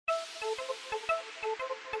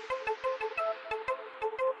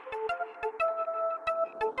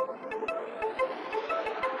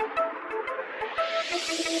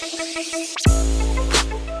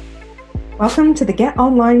Welcome to the Get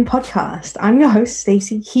Online podcast. I'm your host,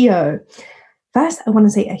 Stacey Keogh. First, I want to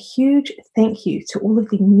say a huge thank you to all of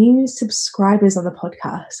the new subscribers on the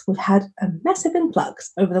podcast. We've had a massive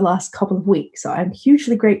influx over the last couple of weeks, so I'm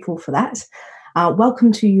hugely grateful for that.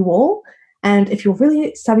 Welcome to you all. And if you're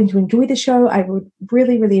really starting to enjoy the show, I would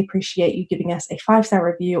really appreciate you giving us a 5-star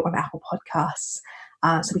review on Apple Podcasts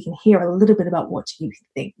so we can hear a little bit about what you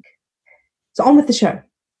think. So on with the show.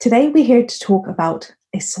 Today, we're here to talk about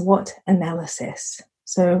a SWOT analysis.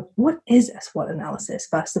 So what is a SWOT analysis,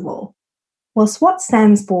 first of all? Well, SWOT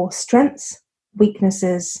stands for strengths,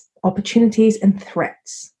 weaknesses, opportunities, and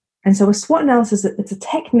threats. And so a SWOT analysis, it's a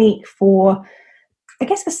technique for,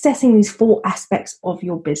 assessing these 4 aspects of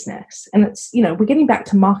your business. And it's, we're getting back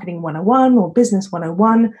to marketing 101 or business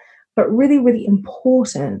 101, but really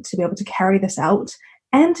important to be able to carry this out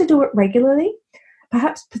and to do it regularly,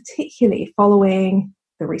 perhaps particularly following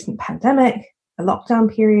the recent pandemic, a lockdown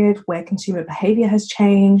period where consumer behavior has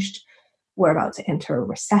changed. We're about to enter a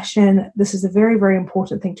recession. This is a very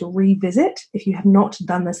important thing to revisit if you have not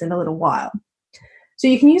done this in a little while. So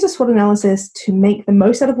you can use a SWOT analysis to make the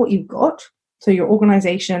most out of what you've got, so your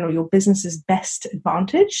organization or your business's best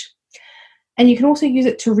advantage. And you can also use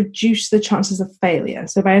it to reduce the chances of failure.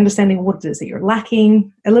 So by understanding what it is that you're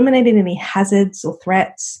lacking, eliminating any hazards or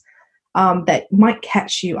threats that might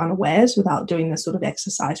catch you unawares without doing this sort of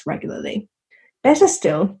exercise regularly. Better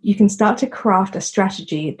still, you can start to craft a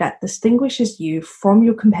strategy that distinguishes you from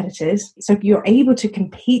your competitors so you're able to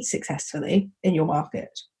compete successfully in your market.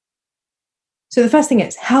 So the first thing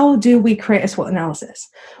is, how do we create a SWOT analysis?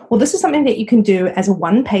 Well, this is something that you can do as a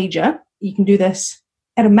one-pager. You can do this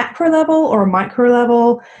at a macro level or a micro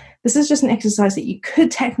level. This is just an exercise that you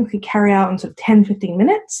could technically carry out in sort of 10-15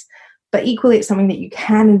 minutes, but equally it's something that you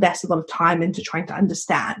can invest a lot of time into trying to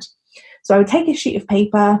understand. So I would take a sheet of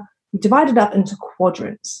paper, divide it up into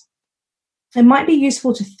quadrants. It might be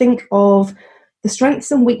useful to think of the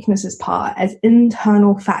strengths and weaknesses part as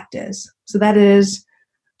internal factors. So that is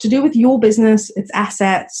to do with your business, its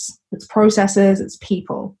assets, its processes, its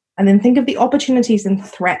people. And then think of the opportunities and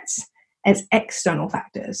threats as external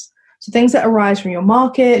factors. So things that arise from your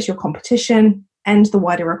market, your competition, and the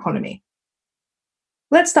wider economy.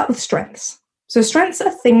 Let's start with strengths. So strengths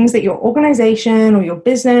are things that your organization or your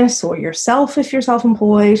business or yourself, if you're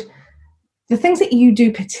self-employed, the things that you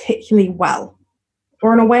do particularly well,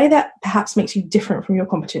 or in a way that perhaps makes you different from your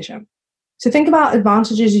competition. So think about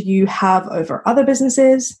advantages you have over other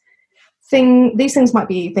businesses. These things might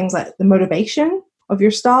be things like the motivation of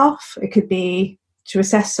your staff. It could be to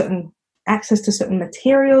assess certain access to certain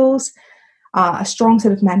materials, a strong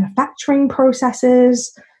set of manufacturing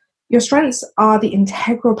processes. Your strengths are the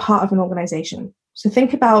integral part of an organization. So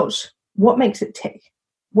think about what makes it tick.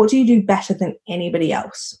 What do you do better than anybody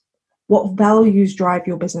else? What values drive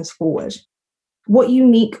your business forward? What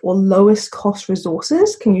unique or lowest cost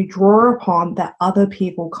resources can you draw upon that other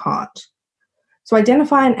people can't? So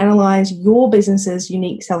identify and analyze your business's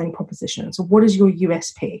unique selling proposition. So what is your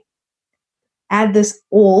USP? Add this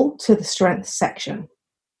all to the strengths section.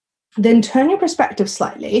 Then turn your perspective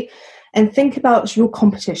slightly and think about your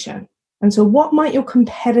competition. And so what might your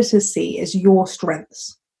competitors see as your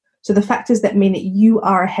strengths? So the factors that mean that you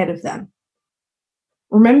are ahead of them.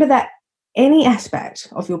 Remember that any aspect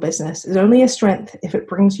of your business is only a strength if it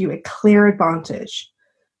brings you a clear advantage.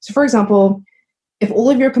 So for example, if all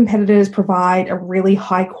of your competitors provide a really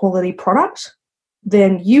high quality product,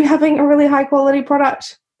 then you having a really high quality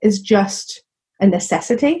product is just a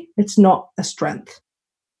necessity. It's not a strength.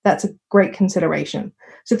 That's a great consideration.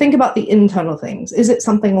 So think about the internal things. Is it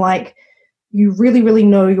something like you really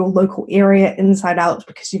know your local area inside out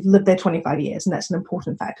because you've lived there 25 years and that's an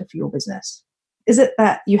important factor for your business? Is it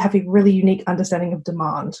that you have a really unique understanding of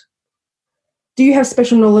demand? Do you have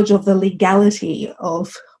special knowledge of the legality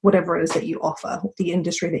of whatever it is that you offer, the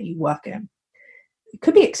industry that you work in? It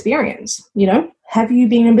could be experience, Have you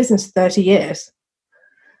been in business 30 years?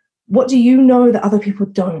 What do you know that other people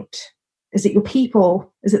don't? Is it your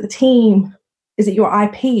people? Is it the team? Is it your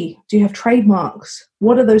IP? Do you have trademarks?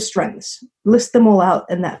 What are those strengths? List them all out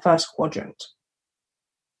in that first quadrant.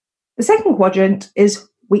 The second quadrant is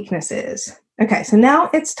weaknesses. Okay, so now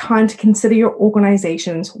it's time to consider your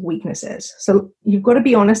organization's weaknesses. So you've got to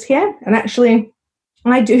be honest here. And actually,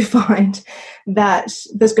 I do find that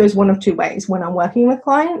this goes one of two ways when I'm working with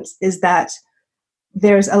clients, is that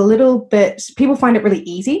there's a little bit, people find it really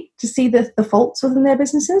easy to see the faults within their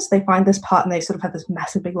businesses. They find this part and they sort of have this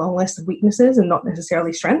massive big long list of weaknesses and not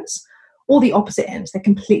necessarily strengths. Or the opposite end, they're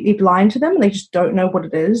completely blind to them and they just don't know what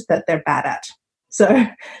it is that they're bad at. So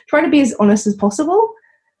try to be as honest as possible.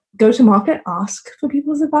 Go to market, ask for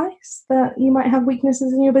people's advice that you might have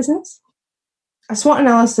weaknesses in your business. A SWOT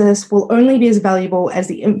analysis will only be as valuable as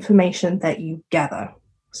the information that you gather.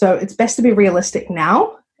 So it's best to be realistic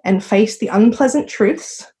now and face the unpleasant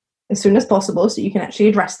truths as soon as possible so you can actually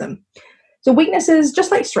address them. So weaknesses,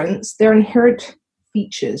 just like strengths, they're inherent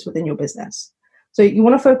features within your business. So you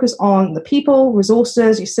want to focus on the people,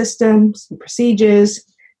 resources, your systems, your procedures.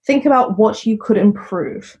 Think about what you could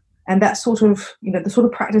improve and that sort of, the sort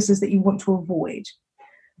of practices that you want to avoid.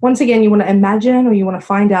 Once again, you want to imagine or you want to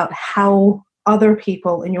find out how other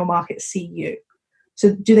people in your market see you.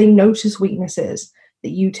 So do they notice weaknesses that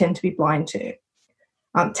you tend to be blind to?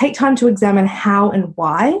 Take time to examine how and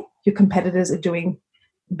why your competitors are doing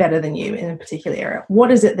better than you in a particular area.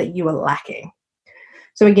 What is it that you are lacking?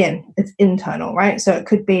 So again, it's internal, right? So it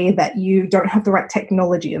could be that you don't have the right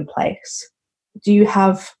technology in place. Do you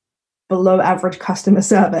have below average customer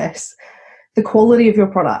service? The quality of your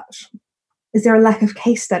product? Is there a lack of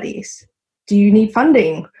case studies? Do you need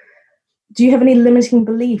funding? Do you have any limiting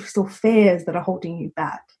beliefs or fears that are holding you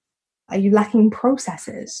back? Are you lacking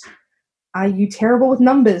processes? Are you terrible with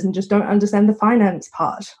numbers and just don't understand the finance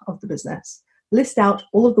part of the business? List out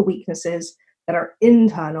all of the weaknesses that are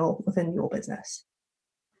internal within your business.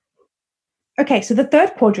 Okay, so the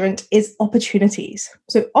third quadrant is opportunities.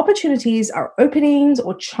 So opportunities are openings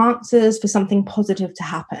or chances for something positive to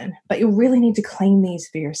happen, but you really need to claim these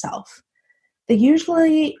for yourself. They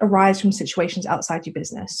usually arise from situations outside your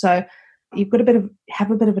business. So you've got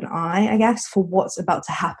have a bit of an eye, I guess, for what's about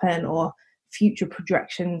to happen or future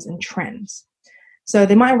projections and trends. So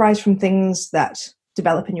they might arise from things that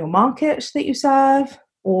develop in your market that you serve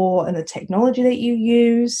or in the technology that you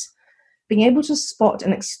use. Being able to spot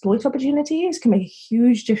and exploit opportunities can make a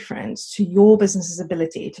huge difference to your business's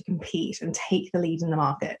ability to compete and take the lead in the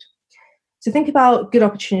market. So think about good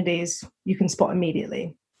opportunities you can spot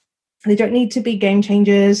immediately. They don't need to be game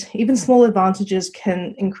changers. Even small advantages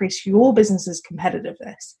can increase your business's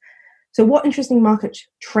competitiveness. So what interesting market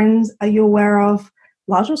trends are you aware of,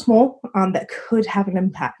 large or small, that could have an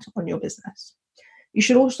impact on your business? You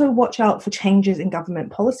should also watch out for changes in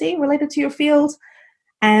government policy related to your field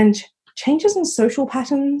and changes in social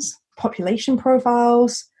patterns, population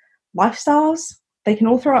profiles, lifestyles. They can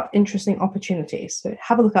all throw up interesting opportunities. So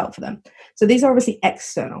have a look out for them. So these are obviously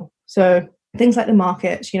external. So things like the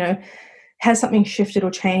market, has something shifted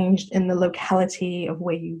or changed in the locality of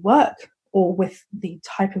where you work or with the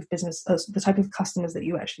type of business, the type of customers that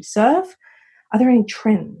you actually serve? Are there any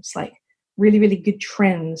trends, like really, really good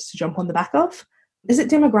trends to jump on the back of? Is it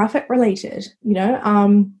demographic related?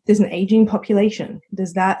 There's an aging population.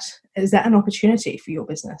 Is that an opportunity for your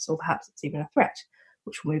business, or perhaps it's even a threat,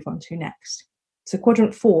 which we'll move on to next. So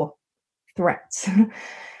quadrant 4, threats.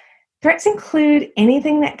 Threats include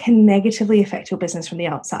anything that can negatively affect your business from the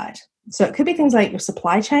outside. So it could be things like your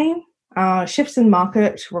supply chain, shifts in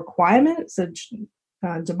market requirements,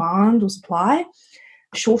 demand or supply,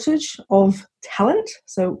 shortage of talent.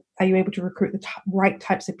 So are you able to recruit the right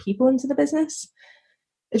types of people into the business?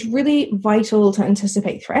 It's really vital to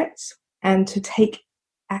anticipate threats and to take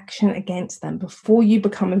action against them before you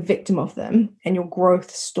become a victim of them and your growth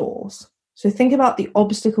stalls. So think about the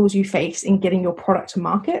obstacles you face in getting your product to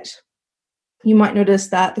market. You might notice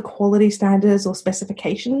that the quality standards or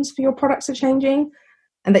specifications for your products are changing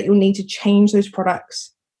and that you'll need to change those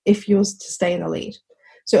products if you're to stay in the lead.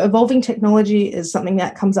 So evolving technology is something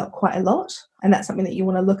that comes up quite a lot, and that's something that you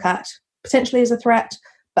want to look at potentially as a threat,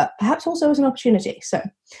 but perhaps also as an opportunity. So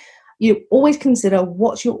you always consider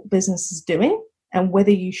what your business is doing and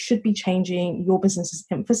whether you should be changing your business's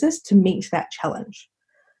emphasis to meet that challenge.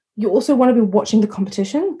 You also want to be watching the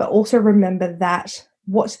competition, but also remember that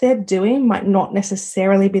what they're doing might not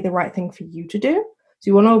necessarily be the right thing for you to do. So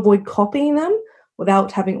you want to avoid copying them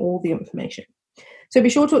without having all the information. So be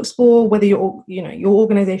sure to explore whether your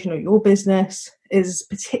organization or your business is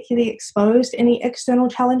particularly exposed to any external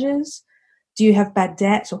challenges. Do you have bad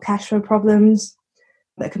debt or cash flow problems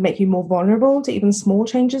that could make you more vulnerable to even small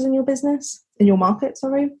changes in your business, in your market,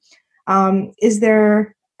 Is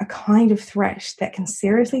there a kind of threat that can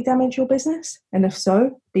seriously damage your business? And if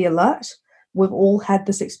so, be alert. We've all had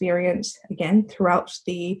this experience, again, throughout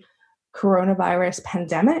the coronavirus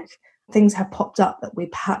pandemic. Things have popped up that we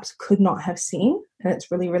perhaps could not have seen. And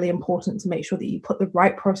it's really, really important to make sure that you put the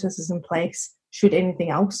right processes in place should anything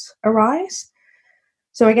else arise.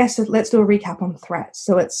 So I guess let's do a recap on threats.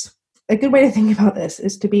 So it's a good way to think about this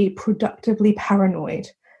is to be productively paranoid.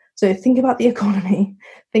 So think about the economy,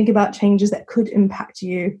 think about changes that could impact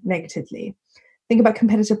you negatively. Think about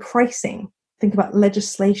competitive pricing, think about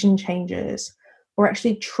legislation changes, or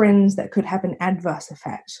actually trends that could have an adverse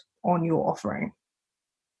effect on your offering.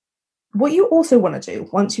 What you also want to do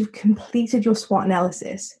once you've completed your SWOT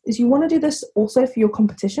analysis is you want to do this also for your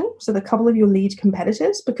competition, so the couple of your lead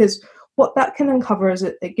competitors, because what that can uncover is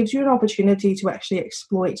it gives you an opportunity to actually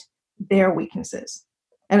exploit their weaknesses.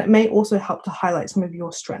 And it may also help to highlight some of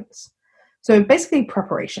your strengths. So basically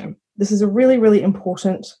preparation. This is a really, really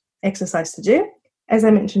important exercise to do. As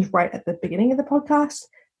I mentioned right at the beginning of the podcast,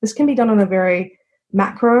 this can be done on a very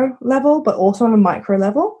macro level, but also on a micro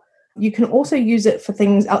level. You can also use it for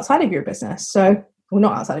things outside of your business. So, well,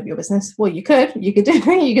 not outside of your business. Well, you could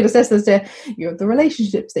assess this to the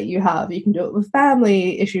relationships that you have. You can do it with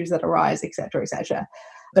family issues that arise, etc., etc.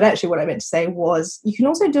 But actually what I meant to say was you can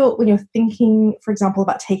also do it when you're thinking, for example,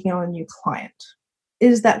 about taking on a new client.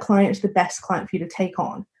 Is that client the best client for you to take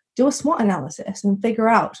on? Do a SWOT analysis and figure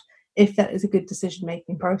out if that is a good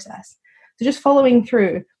decision-making process. So just following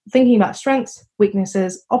through, thinking about strengths,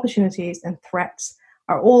 weaknesses, opportunities, and threats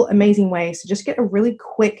are all amazing ways to just get a really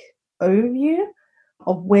quick overview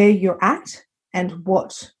of where you're at and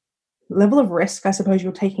what level of risk, I suppose,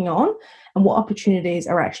 you're taking on and what opportunities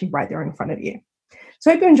are actually right there in front of you. So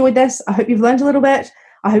I hope you enjoyed this. I hope you've learned a little bit.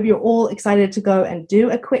 I hope you're all excited to go and do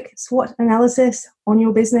a quick SWOT analysis on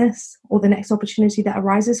your business or the next opportunity that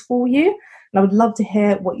arises for you. And I would love to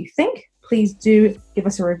hear what you think. Please do give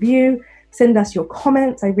us a review. Send us your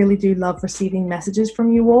comments. I really do love receiving messages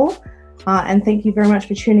from you all. And thank you very much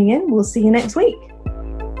for tuning in. We'll see you next week.